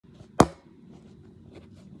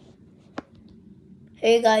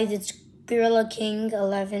Hey guys, it's Gorilla King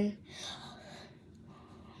 11.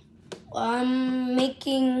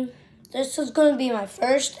 This is gonna be my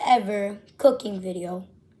first ever cooking video.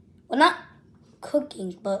 Well, not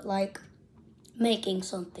cooking, but like making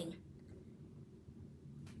something.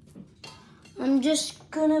 I'm just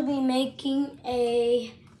gonna be making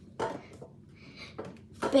a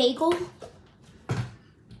bagel.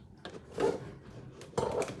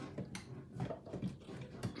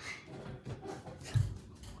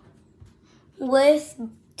 With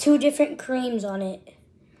 2 different creams on it.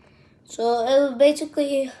 So it'll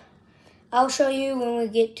basically, I'll show you when we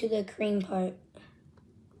get to the cream part.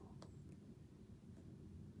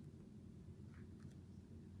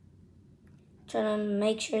 Trying to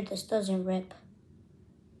make sure this doesn't rip.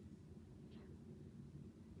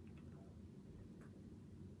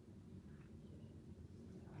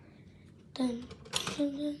 Dun,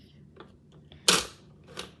 dun, dun.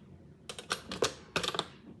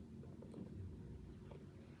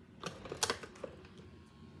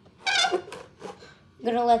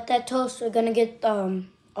 We're gonna let that toast. We're gonna get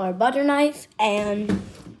our butter knife and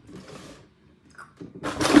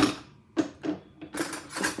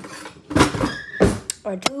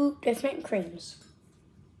our 2 different creams.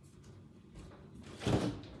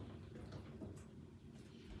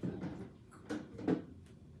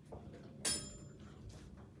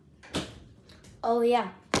 Oh yeah,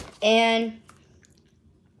 and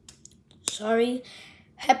sorry,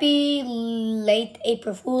 happy late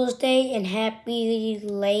April Fool's Day and happy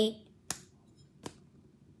late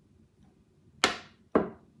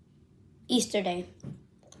Easter Day.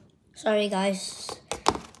 Sorry guys,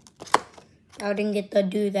 I didn't get to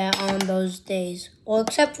do that on those days. Well,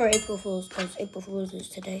 except for April Fool's, because April Fool's is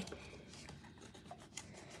today.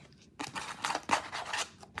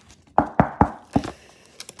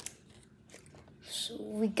 So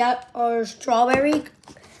we got our strawberry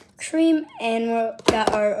cream and we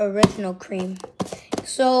got our original cream.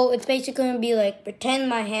 So it's basically gonna be like, pretend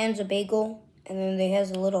my hand's a bagel and then it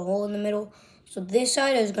has a little hole in the middle. So this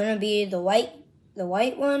side is gonna be the white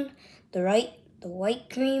one, the white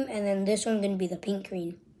cream, and then this one's gonna be the pink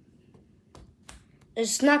cream.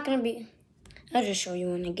 It's not gonna be, I'll just show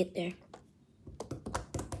you when I get there.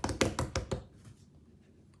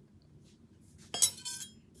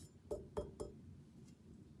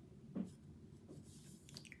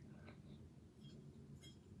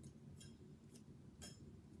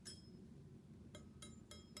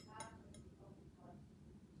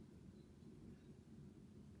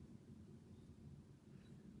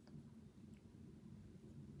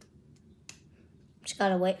 Just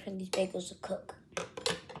gotta wait for these bagels to cook.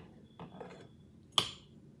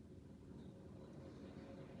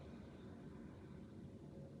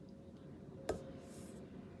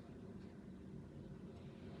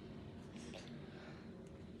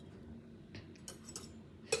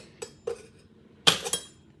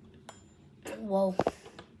 Whoa,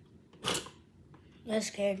 that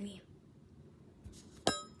scared me.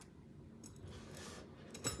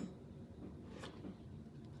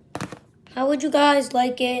 How would you guys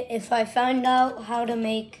like it if I found out how to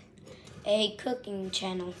make a cooking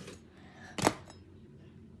channel?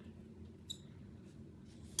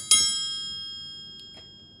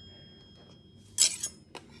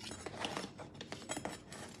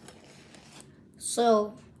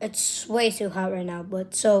 So, it's way too hot right now,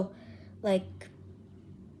 but so, like,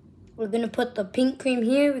 we're gonna put the pink cream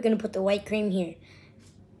here, we're gonna put the white cream here.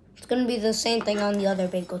 It's gonna be the same thing on the other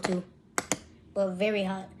bagel too, but very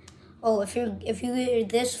hot. Oh, if you're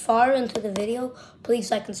this far into the video, please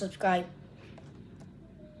like and subscribe.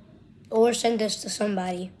 Or send this to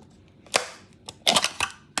somebody.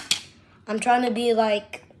 I'm trying to be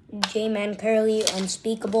like J-Man Curly,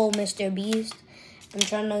 Unspeakable, Mr. Beast. I'm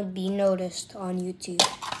trying to be noticed on YouTube.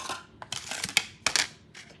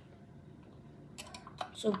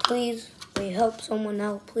 So please, help someone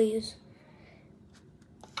out, please.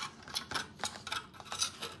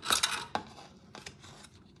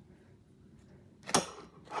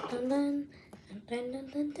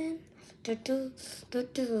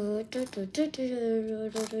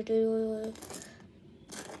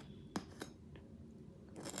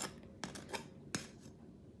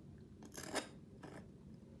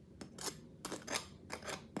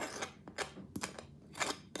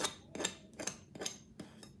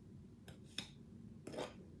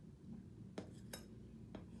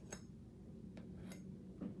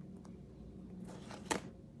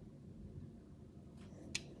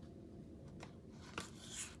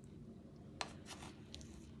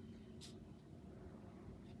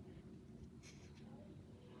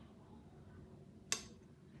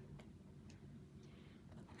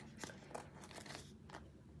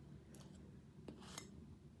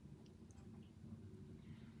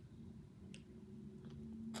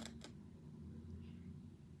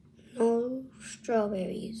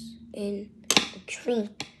 strawberries in the cream.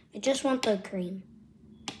 I just want the cream.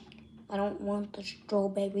 I don't want the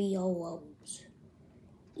strawberry Oreos.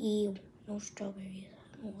 Ew, no strawberries.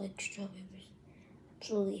 I don't like strawberries.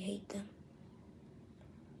 Absolutely hate them.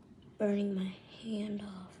 Burning my hand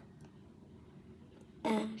off.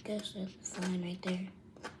 I guess that's fine right there.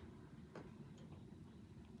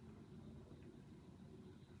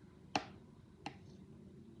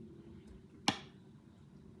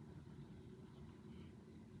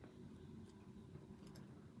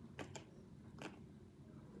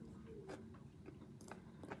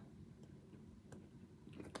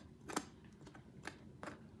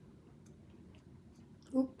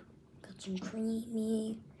 Oop, got some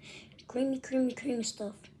creamy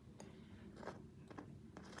stuff.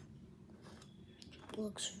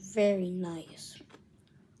 Looks very nice.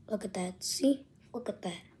 Look at that, see? Look at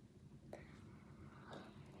that.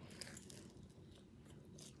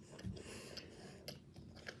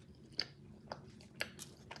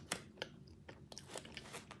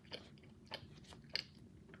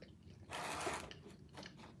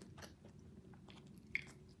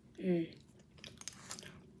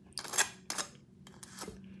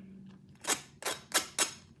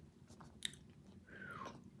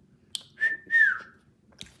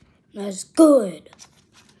 That's good.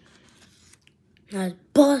 That's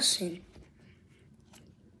bussin'.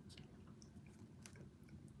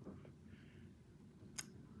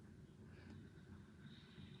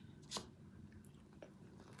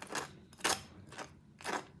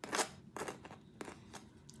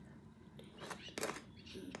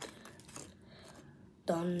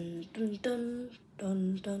 Dun dun dun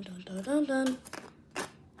dun dun dun dun dun dun.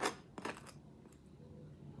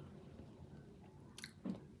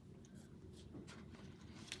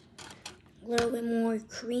 A little bit more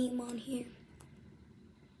cream on here.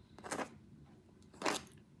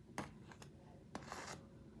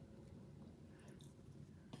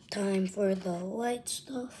 Time for the white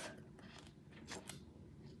stuff.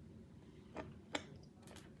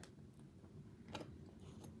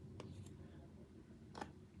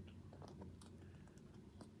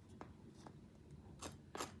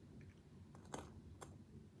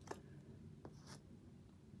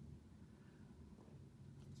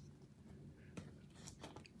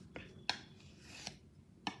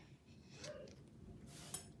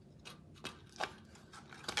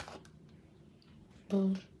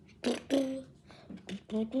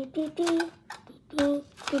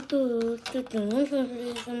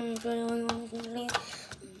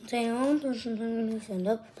 Stand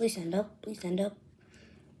up, please stand up, please stand up.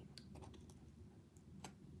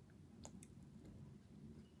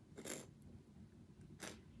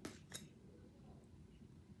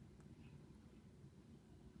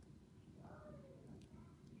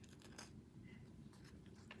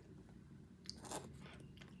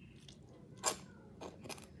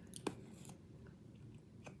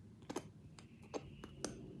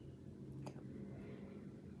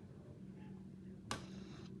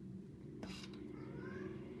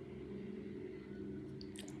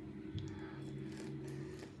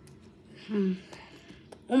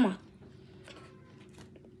 Oh my.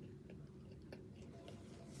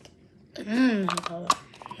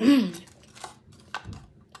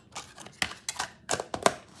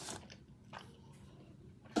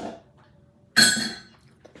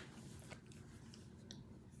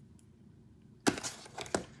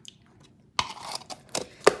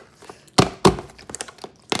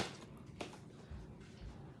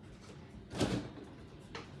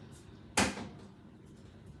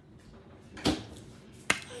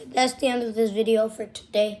 That's the end of this video for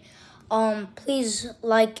today. Please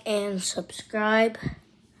like and subscribe.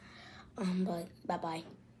 Bye bye.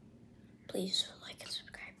 Please like and subscribe.